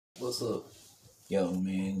What's up, young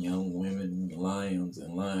men, young women, lions,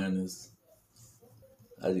 and lioness?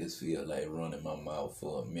 I just feel like running my mouth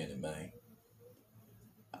for a minute, man.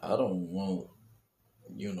 I don't want,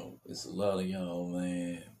 it's a lot of y'all,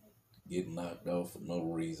 man, getting knocked off for no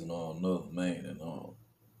reason or another, man, and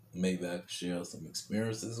maybe I could share some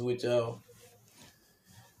experiences with y'all.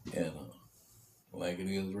 And like it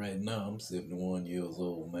is right now, I'm 71 years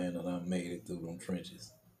old, man, and I made it through them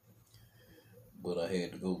trenches. But I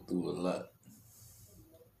had to go through a lot.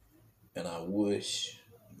 And I wish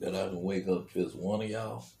that I could wake up just one of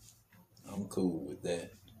y'all. I'm cool with that.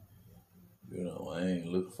 I ain't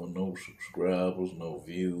looking for no subscribers, no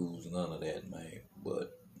views, none of that, man. But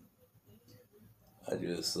I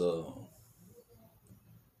just want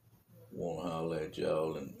to holler at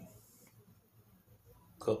y'all and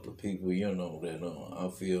a couple of people, that I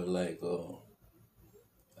feel like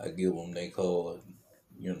I give them their card,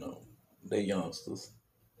 they youngsters.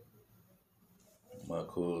 My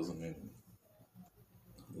cousin in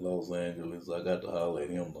Los Angeles, I got to holler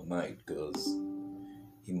at him tonight because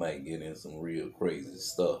he might get in some real crazy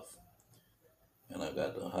stuff. And I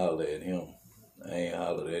got to holler at him. I ain't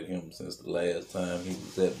hollered at him since the last time he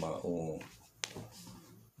was at my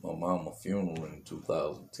mama funeral in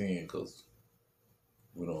 2010, because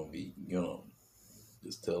we don't be,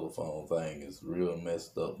 this telephone thing is real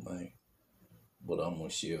messed up, man. But I'm going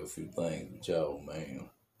to share a few things with y'all, man.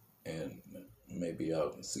 And maybe y'all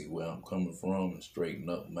can see where I'm coming from and straighten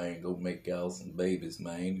up, man. Go make y'all some babies,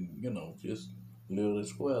 man. And, just live the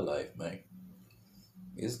square life, man.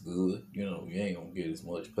 It's good. You ain't going to get as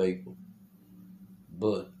much paper.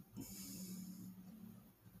 But,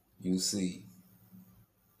 you see,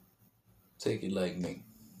 take it like me.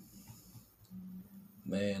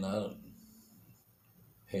 Man, I done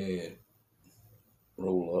had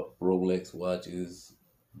Rolex watches,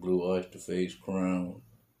 blue oyster face crown,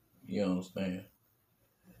 you understand?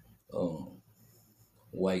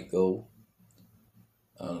 White gold.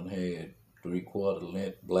 I done had 3/4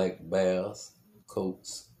 length black bears,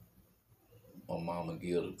 coats. My mama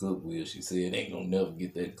gave a Goodwill. She said, ain't gonna never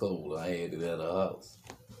get that cold. I had it at her house.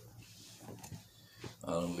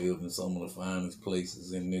 I done lived in some of the finest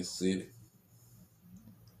places in this city.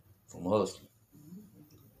 From hustling,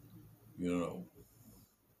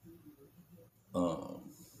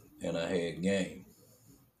 and I had game,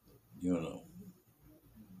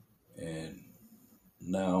 and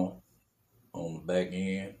now on the back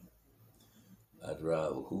end, I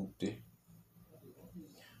drive a hoopty.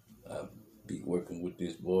 I be working with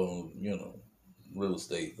this boy on, real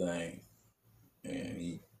estate thing, and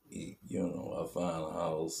he, I find a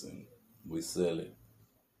house and we sell it.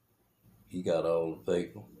 He got all the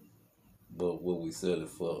paper, but what we sell it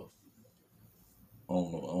for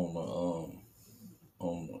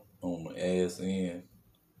on the ass end,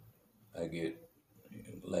 I get,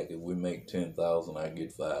 like, if we make 10,000, I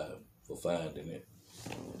get 5 for finding it,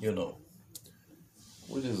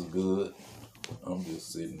 which is good. I'm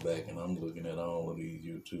just sitting back and I'm looking at all of these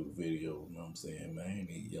YouTube videos and I'm saying, man,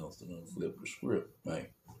 these youngsters done flip the script, man.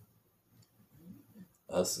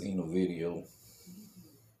 I seen a video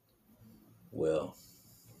where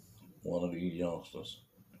one of these youngsters,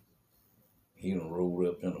 he done rolled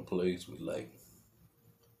up in a place with like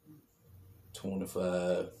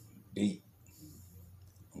 25 deep.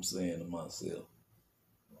 I'm saying to myself,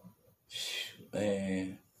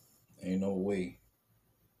 man, ain't no way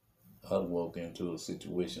I'd walk into a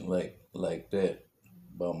situation like that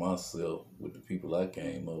by myself with the people I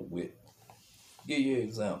came up with. Give you an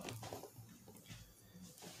example.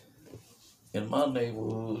 In my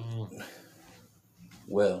neighborhood,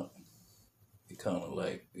 well, it kind of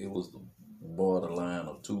like, it was the borderline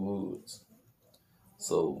of two hoods.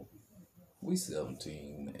 So we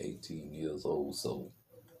 17, 18 years old. So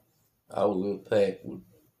our little pack would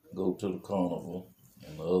go to the carnival,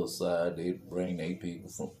 and the other side, they'd bring their people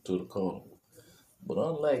to the carnival. But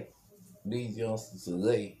unlike these youngsters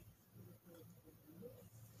today,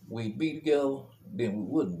 we'd be together, then we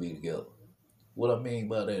wouldn't be together. What I mean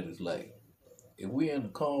by that is, like, if we in the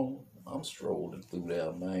carnival, I'm strolling through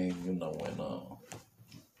there, man, and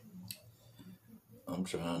I'm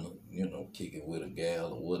trying to, kick it with a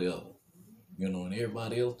gal or whatever, and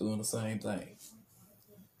everybody else doing the same thing.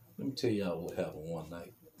 Let me tell y'all what happened one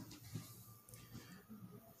night.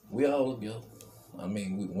 We all together. I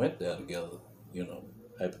mean, we went there together,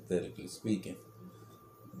 hypothetically speaking.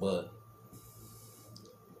 But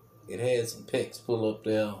it had some pecs pull up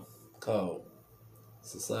there called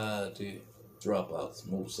Society Dropouts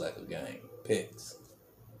Motorcycle Gang. Pecs.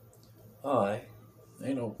 Alright,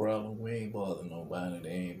 ain't no problem. We ain't bothering nobody. They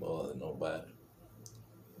ain't bothering nobody.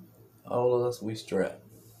 All of us, we strapped.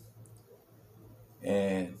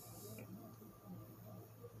 And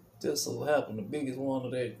just so happened the biggest one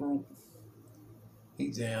of that group,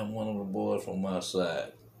 he jammed one of the boys from my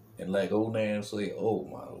side. And like old Nan say, oh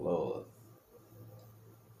my Lord,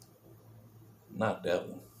 not that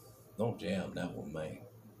one. Don't jam that one, man.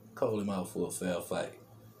 Call him out for a fair fight.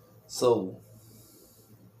 So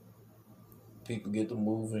people get to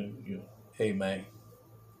moving, you know, hey man,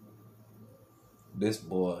 this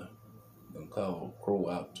boy done called Crow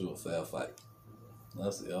out to a fair fight. I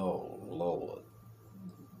said, oh Lord.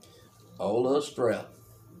 All of us strapped.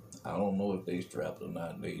 I don't know if they strapped or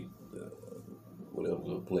not. They whatever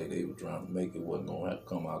little play they were trying to make, it wasn't gonna have to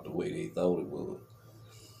come out the way they thought it would.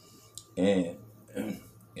 And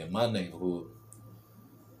in my neighborhood,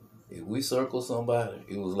 if we circle somebody,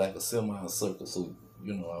 it was like a semi-circle. So,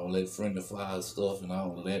 you know, all that friendly fire stuff and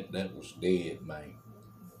all of that was dead, man.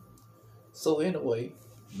 So anyway,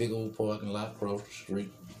 big old parking lot across the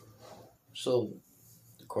street. So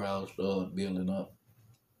the crowd started building up.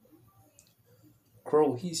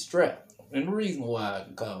 Crow, he's strapped. And the reason why I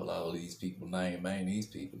can call all these people names, man, these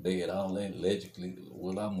people dead, all that allegedly,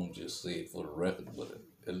 well, I'm going to just say it for the record, but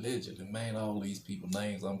allegedly, man, all these people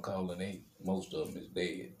names I'm calling ain't, most of them is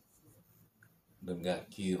dead. Them got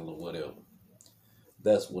killed or whatever.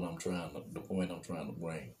 That's what the point I'm trying to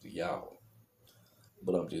bring to y'all.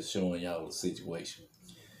 But I'm just showing y'all the situation.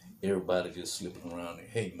 Everybody just slipping around and,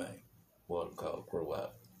 hey, man, what called Crow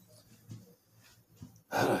out.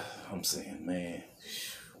 I'm saying, man,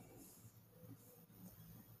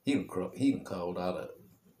 he done called out a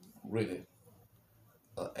really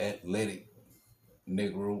athletic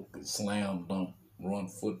Negro, could slam dunk, run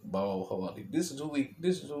football hard. This is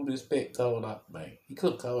who this pet called out, man. He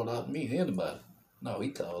could have called out me, anybody. No, he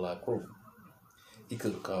called out Crow. He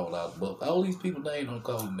could have called out Buck. All these people, they ain't gonna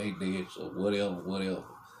call them they dead or whatever.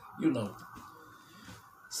 You know.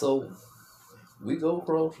 So we go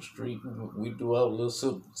across the street, we do our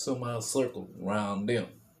little semi-circle around them.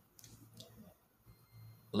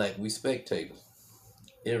 Like we spectators.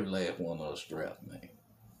 Every last one of us strapped, man.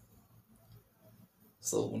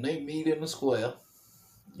 So when they meet in the square,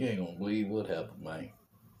 you ain't gonna believe what happened, man.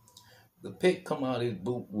 The pet come out his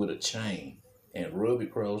boot with a chain and rub it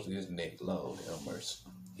across his neck. Lord have mercy.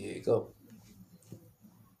 Here it go.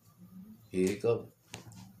 Here it go.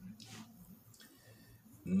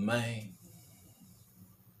 Man.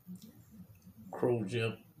 Crow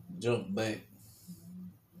jumped back.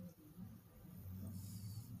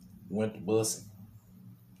 Went to busting.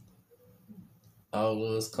 All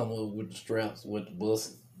of us come up with the straps, went to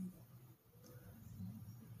busting.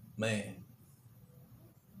 Man,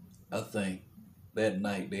 I think that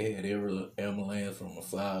night they had every ambulance from the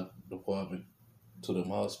fire department to them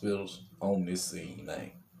hospitals on this scene,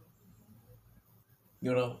 man.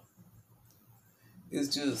 You know,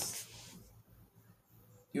 it's just,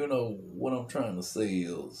 you know, what I'm trying to say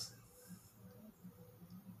is,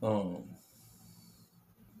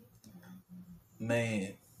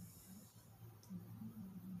 man,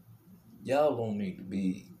 y'all don't need to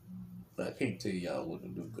be, I can't tell y'all what to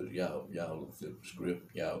do because y'all don't flip the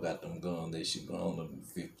script. Y'all got them guns that shoot on them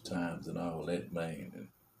 50 times and all that, man. And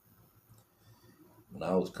when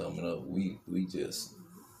I was coming up, we just,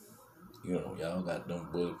 you know, y'all got them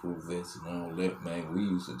bulletproof vests and all that, man. We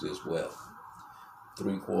used to just wear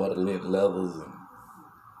 3/4 length leathers and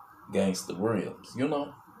gangster rims, you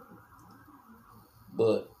know.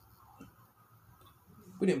 But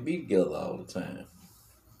we didn't be together all the time.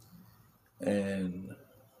 And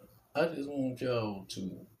I just want y'all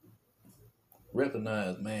to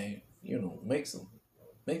recognize, man, you know, make some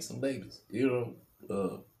babies, you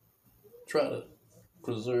know, try to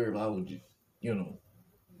preserve our, you know,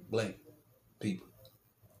 black people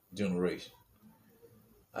generation.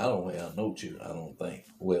 I don't have no children, I don't think.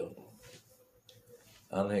 Well,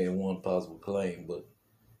 I done had one possible claim, but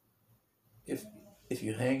if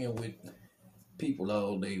you're hanging with people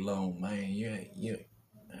all day long, man, you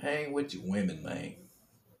hang with your women, man.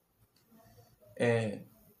 And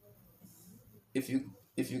if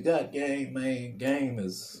you got game, man, game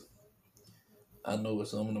is, I know with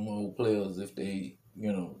some of them old players, if they,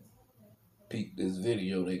 you know, peek this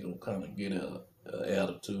video, they gonna kind of get a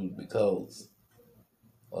attitude because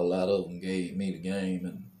a lot of them gave me the game,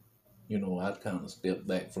 and you know, I kind of stepped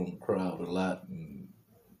back from the crowd a lot, and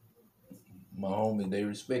my homies, they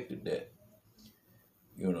respected that,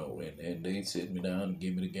 you know, and they'd sit me down and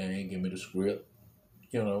give me the game, give me the script,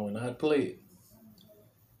 you know, and I'd play it.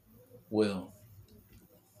 Well,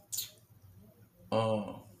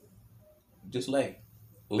 just like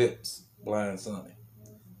Lips, Blind Sonny,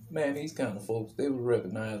 man, these kind of folks, they were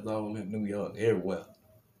recognized all in New York, everywhere,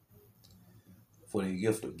 for their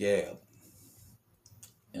gift of gab.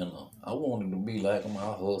 And I wanted to be like my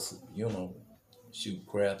hustle, shoot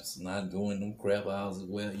craps, not go in them crap houses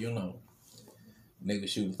where, nigga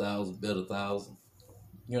shoot 1,000, bet 1,000,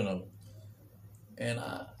 you know. And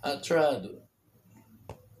I tried to,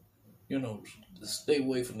 stay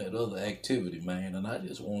away from that other activity, man. And I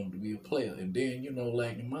just wanted to be a player. And then,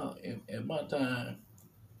 like in my time,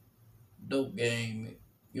 dope game,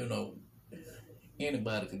 you know,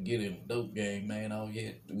 anybody could get in a dope game, man. All you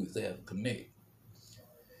had to do is have a connect.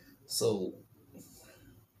 So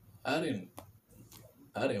I didn't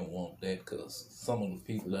I didn't want that because some of the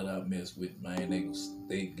people that I messed with, man,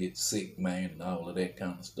 they get sick, man, and all of that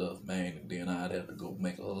kind of stuff, man. And then I'd have to go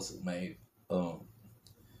make a hustle, man.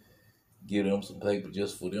 Give them some paper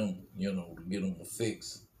just for them, to get them a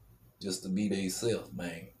fix, just to be they self,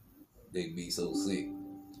 man. They'd be so sick.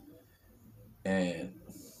 And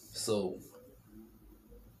so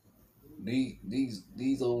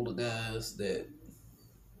these older guys that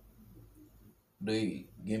they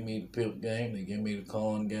give me the pimp game, they give me the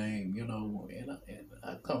corn game, and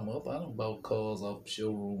I come up, I done bought cars off the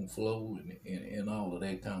showroom floor and all of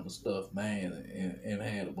that kind of stuff, man, and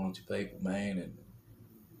had a bunch of paper, man, and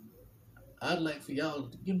I'd like for y'all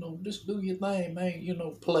to, just do your thing, man,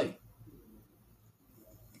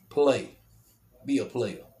 play, be a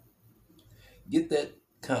player, get that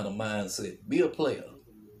kind of mindset, be a player,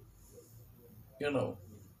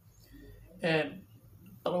 and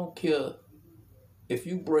I don't care if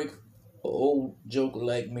you break an old joker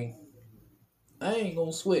like me, I ain't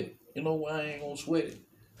gonna sweat it. You know why I ain't gonna sweat it?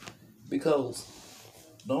 Because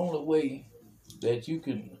the only way that you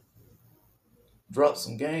can drop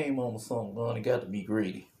some game on something, you got to be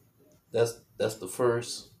greedy. That's the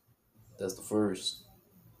first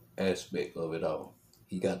aspect of it all.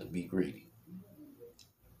 He got to be greedy.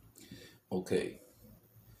 Okay,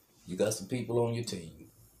 you got some people on your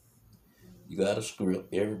team. You got a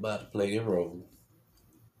script. Everybody play their role.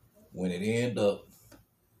 When it end up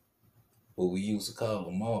what we used to call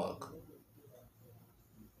a mark,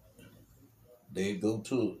 they go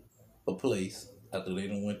to a place after they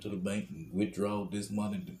done went to the bank and withdraw this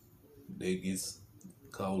money. They get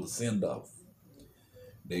called a send off.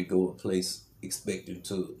 They go a place expecting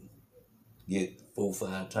to get 4 or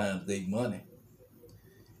 5 times their money.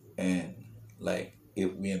 And like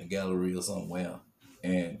if we in the gallery or somewhere,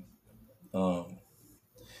 and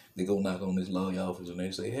they go knock on this lawyer office and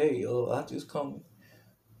they say, "Hey, I just come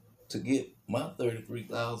to get my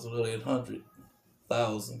 33,000 or that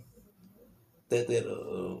 100,000. That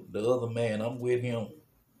the other man, I'm with him."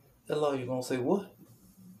 That lawyer gonna say, "What?"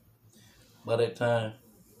 By that time,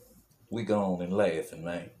 we gone and laughing,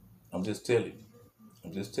 man. I'm just telling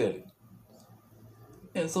you.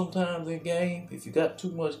 And sometimes in game, if you got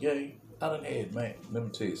too much game, I done had, man. Let me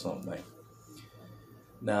tell you something, man.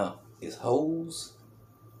 Now, it's hoes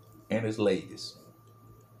and it's ladies.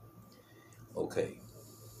 Okay.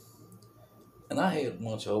 And I had a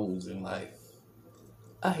bunch of hoes in life.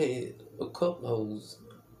 I had a couple of hoes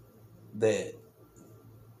that,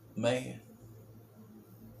 man,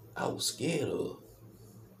 I was scared of.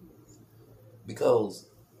 Because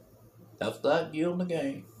after I give them the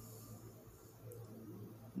game,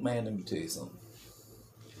 man, let me tell you something.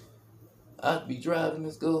 I'd be driving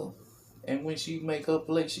this girl, and when she make her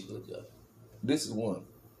play, she look up. This is one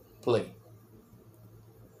play.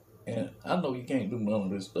 And I know you can't do none of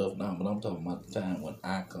this stuff now, but I'm talking about the time when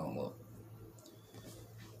I come up.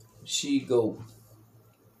 She go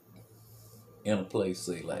in a place,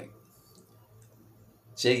 say like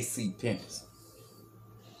JC Penney's.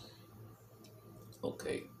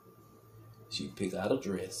 Okay. She pick out a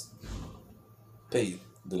dress, pay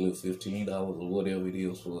the little $15 or whatever it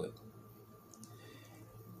is for it.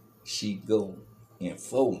 She go in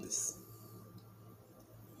Foley's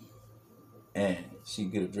and she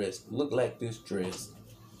get a dress, look like this dress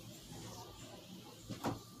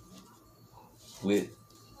with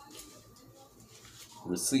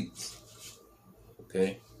receipts.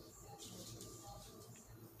 Okay,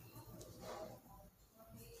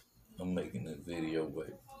 I'm making this video,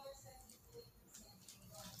 but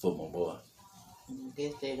for my boy. I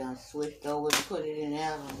guess they done switched over and put it in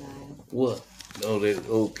Allen now. What? Oh, that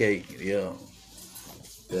okay, yeah.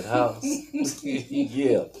 That house.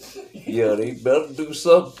 yeah, they better do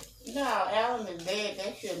something. No, Allen is dead.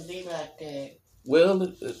 That shouldn't be like that. Well,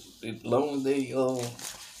 as long as they,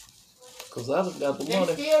 cause I done got the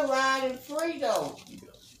money. They still riding free though.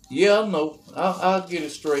 Yeah, I know. I'll get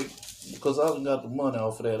it straight because I done got the money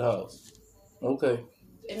off of that house. Okay.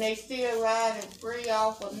 And they still riding free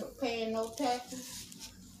off of paying no taxes?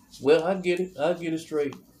 Well, I get it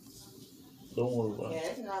straight. Don't worry about it. Yeah,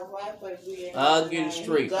 it's not right for it to be in I'll get it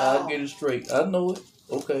straight. I know it.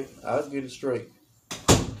 Okay, I'll get it straight.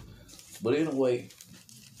 But anyway,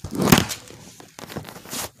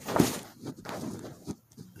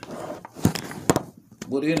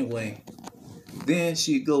 then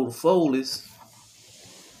she go to Foley's,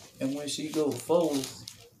 and when she go to Foley's,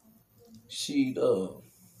 she the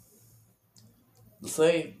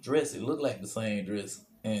same dress. It looked like the same dress,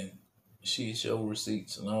 and she show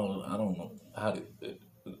receipts and all. I don't know how to.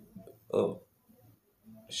 Uh,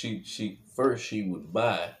 she would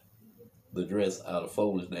buy the dress out of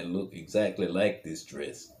Foley's that looked exactly like this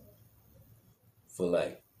dress for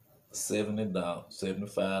like $70,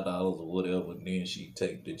 $75 or whatever. And then she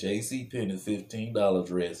take the JC Penney $15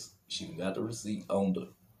 dress. She got the receipt on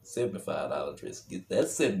the $75 dress. Get that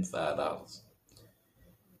 $75.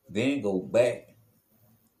 Then go back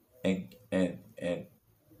and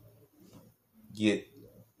get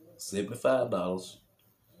 $75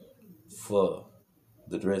 for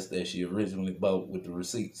the dress that she originally bought with the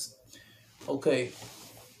receipts. Okay,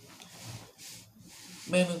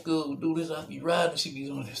 man, let's go do this. I be riding. She be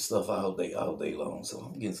doing this stuff all day long. So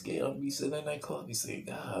I'm getting scared. I'm be sitting in that car, be saying,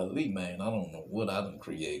 golly, man, I don't know what I done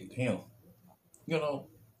created him. You know?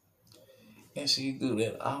 And she do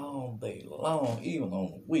that all day long, even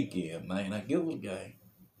on the weekend, man. I give her a game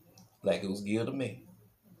like it was given to me.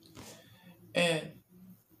 And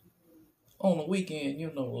on the weekend,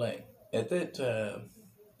 you know, like at that time,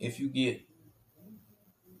 if you get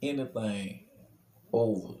anything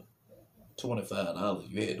over $25,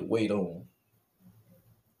 you had to wait on.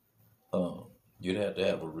 You'd have to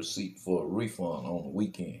have a receipt for a refund on the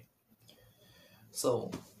weekend. So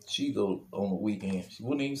she go on the weekend. She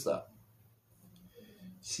wouldn't even stop.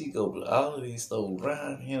 She go to all of these stores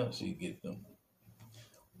around here. She get them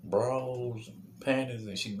bras and panties,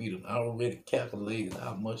 and she be done already calculated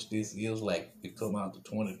how much this is. Like it come out to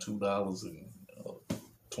 $22 and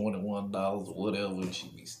 $21 or whatever, and she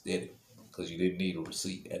be steady because you didn't need a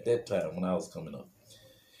receipt at that time when I was coming up.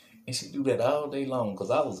 And she do that all day long because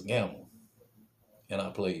I was a gambler and I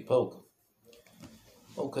played poker.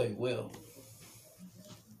 Okay, well,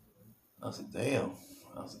 I said, damn.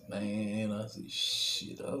 I said, man, I said,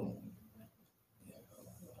 shit, I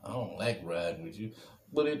don't like riding with you.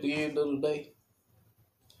 But at the end of the day,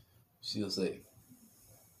 she'll say,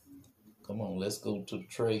 come on, let's go to the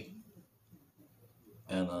tray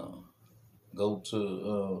and go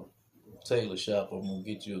to tailor shop. I'm gonna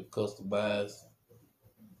get you a customized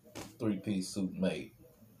 3-piece suit made.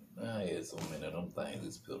 I had so many of them things,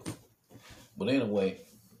 it's pitiful. But anyway,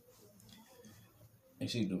 and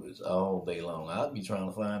she do this all day long. I'd be trying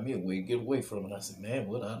to find me a way to get away from it. I said, man,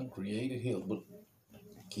 what I done created here. But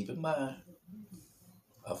keep in mind,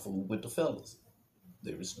 I fooled with the fellas.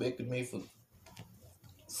 They respected me for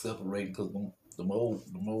separating because the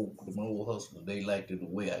old hustlers, they liked it the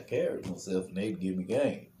way I carried myself and they'd give me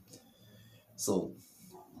game. So,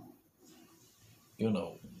 you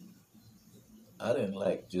know, I didn't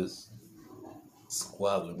like just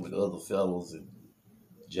squabbling with other fellas and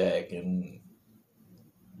jacking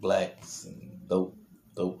blacks and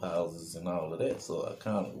dope houses and all of that. So I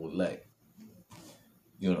kind of would like,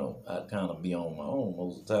 you know, I'd kind of be on my own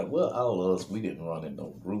most of the time. Well, all of us, we didn't run in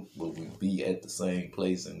no group, but we'd be at the same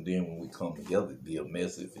place, and then when we come together, it'd be a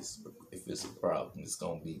mess. If it's a problem, it's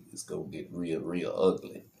gonna get real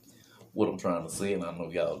ugly. What I'm trying to say, and I know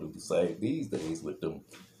y'all do the same these days with them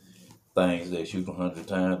things that shoot 100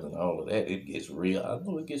 times and all of that, it gets real. I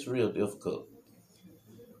know it gets real difficult.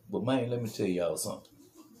 But man, let me tell y'all something.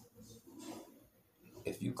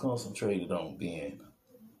 If you concentrated on being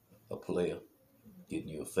a player, getting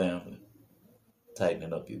you a family,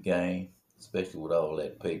 tightening up your game, especially with all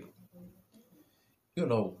that paper. You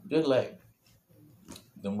know, just like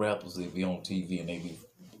them rappers that be on TV and they be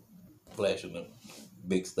flashing them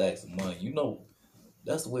big stacks of money. You know,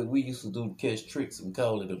 that's the way we used to do to catch tricks. We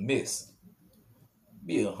call it a miss.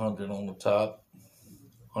 Be 100 on the top,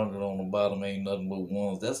 100 on the bottom, ain't nothing but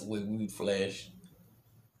ones. That's the way we flash.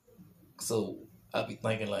 So I be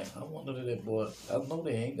thinking like, I wonder if that boy, I know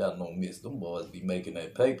they ain't got no miss. Them boys be making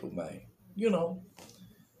that paper, man. You know,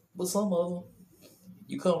 but some of them,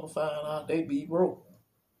 you come to find out they be broke.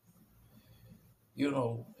 You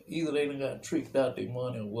know, either they done got tricked out their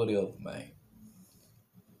money or whatever, man.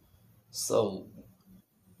 So,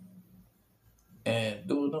 and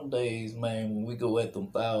during them days, man, when we go at them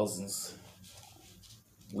thousands,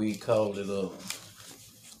 we call it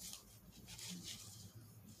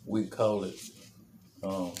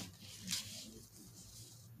um,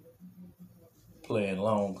 playing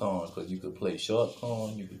long con, because you could play short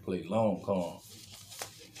con, you could play long con.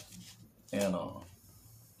 And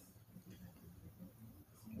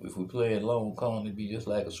if we play long con, it'd be just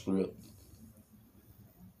like a script.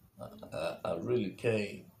 I really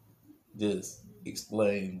can't just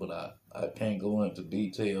explain, but I can't go into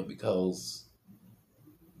detail because,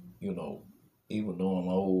 you know, even though I'm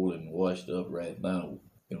old and washed up right now,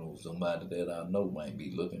 you know, somebody that I know might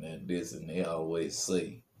be looking at this and they always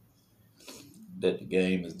say that the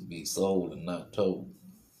game is to be sold and not told,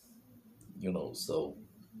 you know, so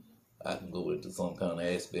I can go into some kind of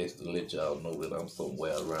aspects to let y'all know that I'm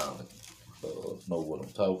somewhere around it, know what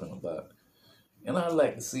I'm talking about. And I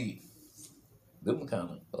like to see them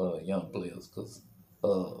kind of young players because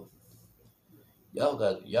uh,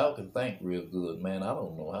 y'all can think real good, man. I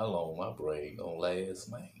don't know how long my brain gonna last,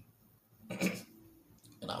 man.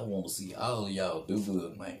 And I want to see all of y'all do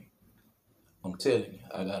good, man. I'm telling you,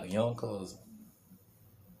 I got a young cousin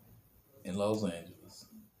in Los Angeles.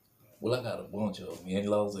 Well, I got a bunch of them in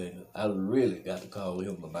Los Angeles. I really got to call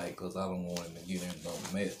him tonight because I don't want him to get in no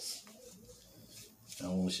mess. I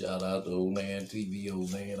want to shout out to old man, TV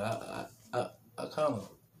old man. I kind of,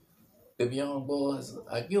 if young boys,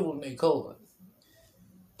 I give them their card.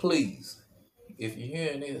 Please, if you're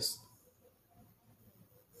hearing this,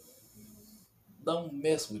 don't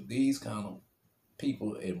mess with these kind of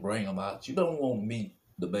people and bring them out. You don't want to meet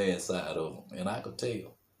the bad side of them, and I could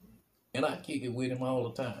tell. And I kick it with him all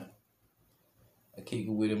the time. I kick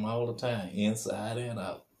it with him all the time, inside and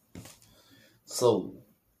out. So,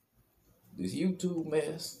 this YouTube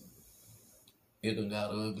mess, it done got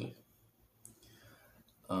ugly.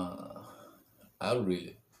 I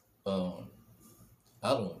really, um, I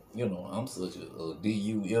don't, you know, I'm such a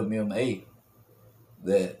DUMMA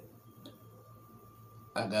that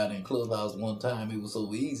I got in Clubhouse one time, it was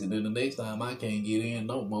so easy. Then the next time I can't get in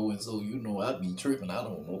no more. And so, you know, I be tripping. I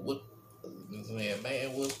don't know what,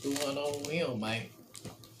 man, what's going on with him, man?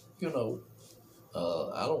 You know,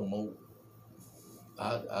 I don't know.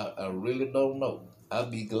 I really don't know. I'd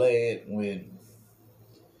be glad when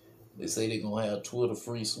they say they're going to have Twitter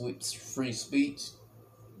free speech.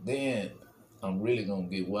 Then I'm really going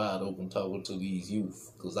to get wide open talking to these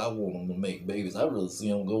youth because I want them to make babies. I'd rather see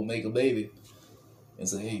them go make a baby and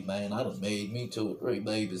say, hey, man, I done made me 2 or 3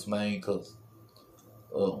 babies, man, because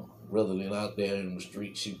rather than out there in the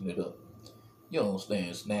street shooting it up. You don't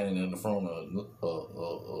stand standing in the front of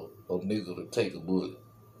a nigga to take a bullet.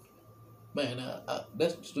 Man,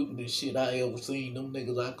 that's the stupidest shit I ever seen. Them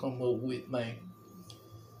niggas I come up with, man.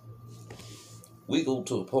 We go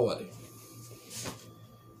to a party.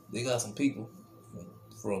 They got some people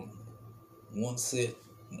from one set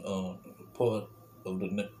part of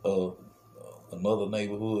the another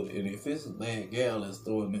neighborhood, and if it's a bad gal that's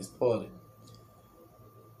throwing this party,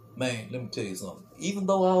 man, let me tell you something. Even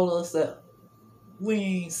though all of us out, we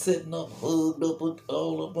ain't sitting up, hugged up,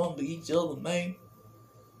 all up under each other, man.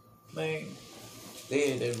 Man,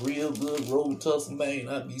 they had that real good road tussle, man.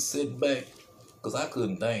 I'd be sitting back, because I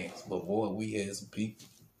couldn't dance. But boy, we had some people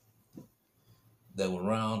that were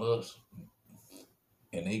around us,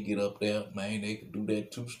 and they get up there, man, they could do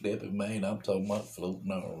that 2-stepping, man. I'm talking about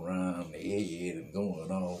floating around the head and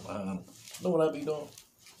going on behind them. You know what I be doing?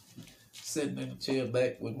 Sitting in the chair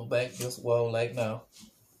back with my back against the wall like now.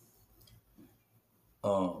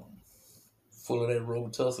 Full of that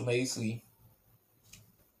Robitussin AC.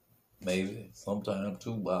 Maybe sometime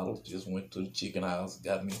 2 bottles. Just went to the chicken house,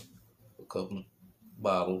 got me a couple of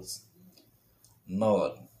bottles.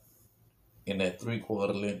 Gnawed in that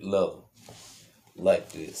 3/4 length leather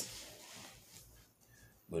like this,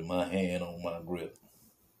 with my hand on my grip.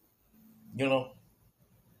 You know,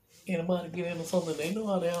 anybody get into something, they know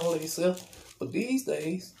how to handle themselves. But these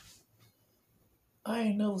days, I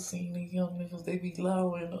ain't never seen these young niggas. They be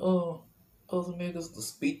allowing other niggas to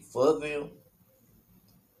speak for them.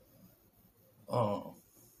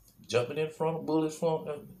 Jumping in front of bullets from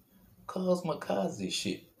kamikaze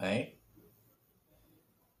shit, man.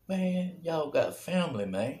 Man, y'all got family,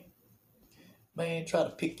 man. Man, try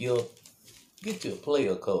to pick you up. Get you a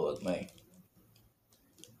player card, man.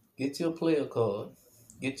 Get you a player card.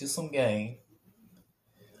 Get you some game.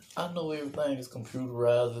 I know everything is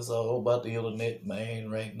computerized. It's all about the internet, man,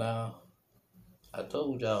 right now. I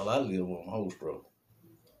told y'all I live on host road.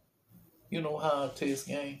 You know how I test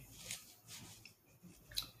game?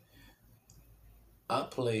 I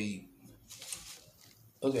played,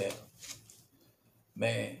 okay,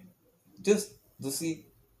 man, just to see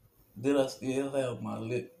did I still have my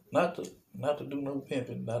lip. Not to do no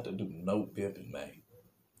pimping, man.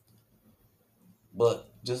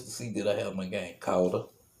 But just to see did I have my game. Called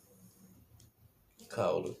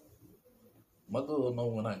her. My girl know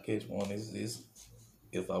when I catch one is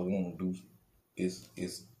if I want to do it's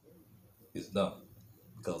done.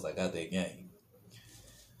 Because I got that game.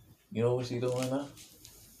 You know what she doing now?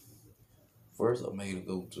 First, I made her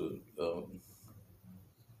go to the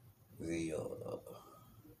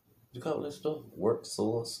you call that stuff work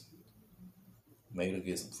source. Made her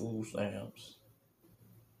get some food stamps.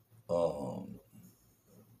 Um,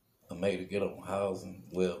 I made her get on housing.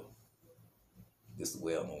 Well, this is the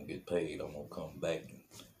way I'm gonna get paid. I'm gonna come back and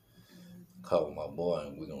call my boy,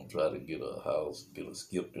 and we're gonna try to get a house, get her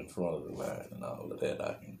skipped in front of the line, and all of that.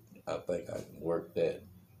 I think I can work that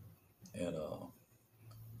and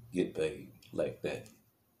get paid like that.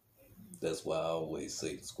 That's why I always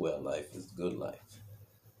say the square life is good life.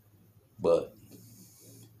 But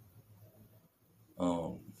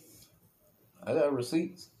um, I got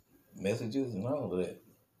receipts, messages, and all of that.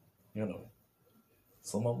 You know,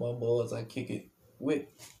 some of my boys I kick it with.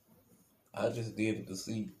 I just did it to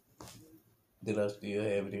see that I still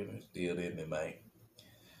have it in me, still in me, man.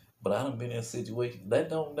 But I done been in a situation that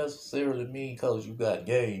don't necessarily mean cause you got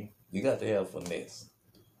game. You got to have finesse.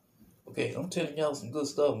 Okay, I'm telling y'all some good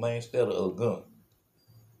stuff, man, instead of a gun.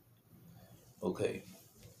 Okay.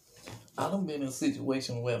 I done been in a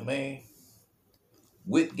situation where, man,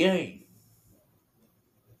 with game,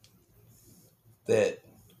 that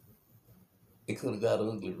it could have got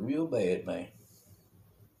ugly real bad, man.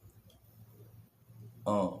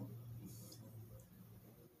 Um,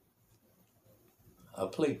 I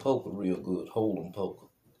play poker real good, hold'em poker.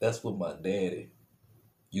 That's what my daddy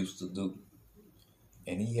used to do.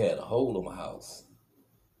 And he had a hold'em house.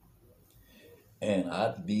 And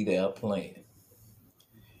I'd be there playing.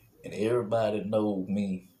 And everybody know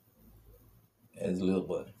me as Lil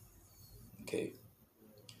Buddy. Okay.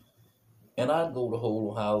 And I'd go to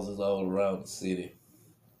hold'em houses all around the city.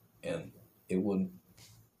 And it wouldn't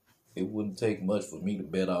take much for me to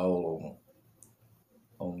bet all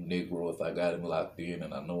on the Negro if I got him locked in,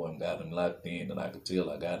 and I know him got him locked in, and I could tell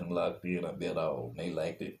I got him locked in. I bet all. And they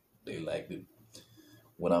liked it. They liked it.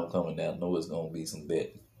 When I'm coming down, I know it's gonna be some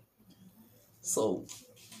betting. So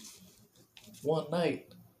one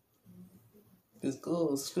night, this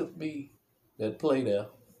girl slipped me that play there,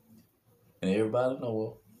 and everybody know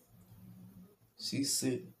her. She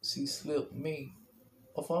slipped me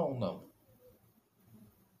a phone number.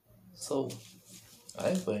 So I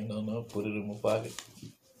ain't paying nothing. Put it in my pocket.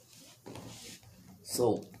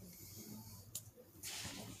 So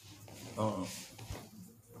um,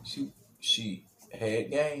 she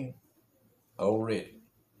had game already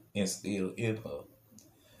instilled in her,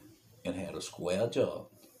 and had a square job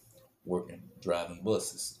working driving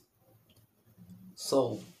buses.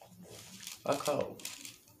 So I called.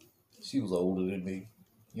 She was older than me.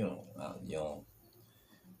 You know, I was young.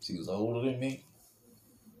 She was older than me.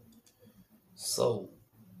 So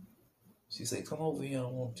she said, "Come over here. I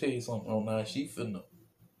want to tell you something." Oh, now she finna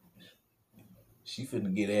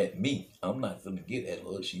get at me. I'm not finna get at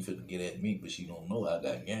her. She finna get at me, but she don't know I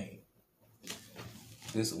got game.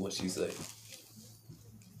 This is what she said.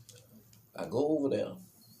 I go over there.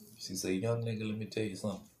 She said, "Young nigga, let me tell you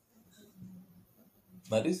something."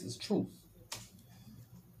 Now this is truth.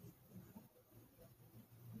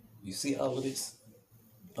 You see all of this?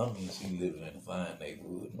 I mean, she living in a fine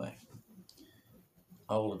neighborhood, man.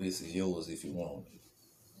 All of this is yours if you want it.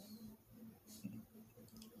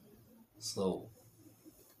 So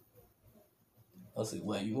I said,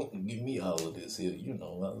 "Why you want to give me all of this here?" You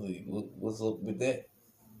know, I said, "What's up with that?"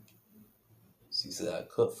 She said, "I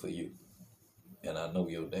cut for you, and I know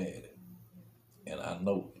your daddy, and I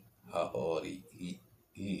know how hard he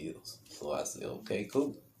is." So I said, "Okay,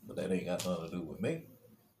 cool, but that ain't got nothing to do with me."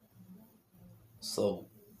 So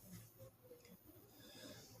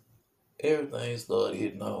everything started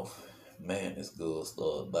hitting off. Man, this girl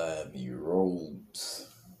started buying me robes,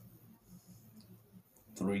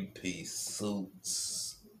 3-piece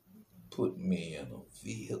suits, put me in a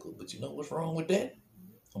vehicle. But you know what's wrong with that?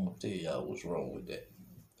 I'm gonna tell y'all what's wrong with that.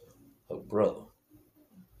 Her brother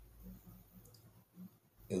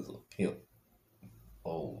is a pimp.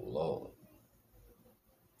 Oh Lord.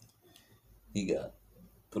 He got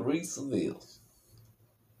 3 Sevilles.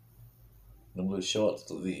 Them little short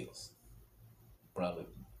Sevilles. Probably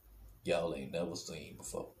y'all ain't never seen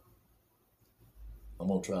before. I'm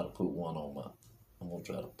gonna try to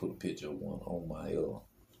put a picture of one on my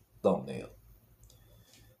thumbnail.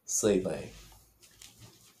 Say bang.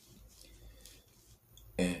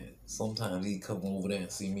 And sometimes he come over there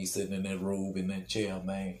and see me sitting in that robe in that chair,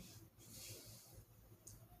 man.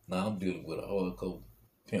 Now I'm dealing with a hardcore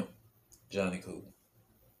pimp, Johnny Cool.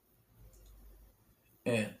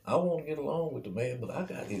 And I want to get along with the man, but I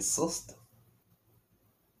got his sister.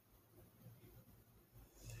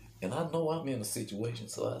 And I know I'm in a situation,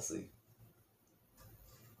 so I say,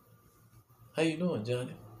 "How you doing,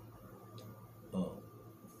 Johnny?"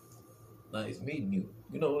 Nice meeting you.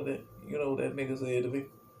 You know what that nigga said to me?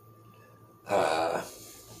 Ah,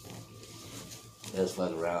 that's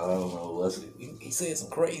fucking around. I don't know what's it. He said some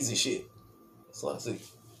crazy shit. So I said,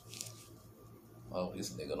 oh,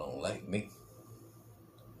 this nigga don't like me.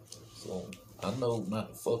 So I know not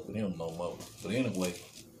to fuck with him no more. But anyway,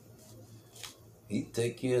 he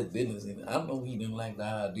take care of business. And I know he didn't like the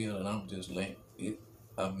idea that I'm just letting it.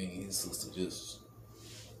 I mean, his sister just,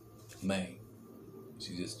 man,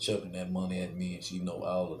 she just chucking that money at me, and she know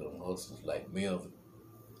all of them hustlers like Melvin,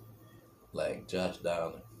 like Josh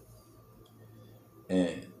Dowling.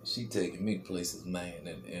 And she taking me places, man,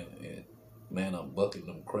 and man, I'm bucking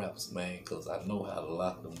them craps, man, because I know how to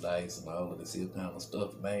lock them dice and all of this here kind of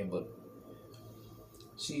stuff, man. But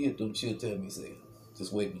she'll tell me, say,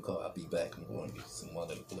 just wait in the car, I'll be back. I'm going to get some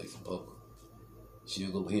money to play some poker.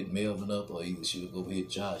 She'll go hit Melvin up, or either she'll go hit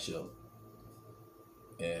Josh up.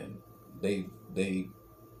 And they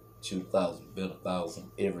shoot 1,000, bet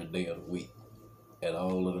 1,000 every day of the week at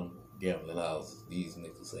all of them gambling houses. These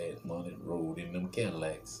niggas had money rolled in them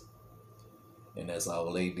Cadillacs. And that's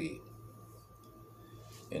all they did.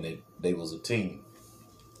 And they was a team.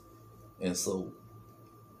 And so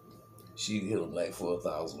she hit them like for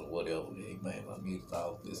 1,000 or whatever. Hey man, I need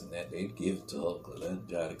 1,000, this and that. They'd give it to her because that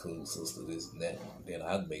Johnny Cool sister, this and that. And then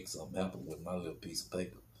I'd make something happen with my little piece of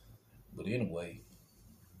paper. But anyway,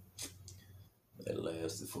 that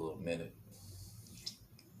lasted for a minute.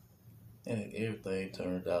 And everything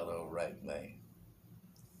turned out all right, man.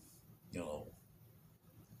 You know.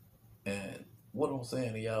 And what I'm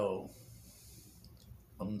saying to y'all,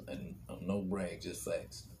 I'm no brag, just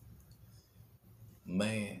facts.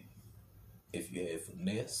 Man, if you had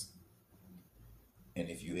finesse and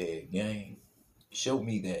if you had game, show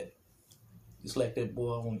me that. Just like that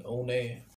boy on there,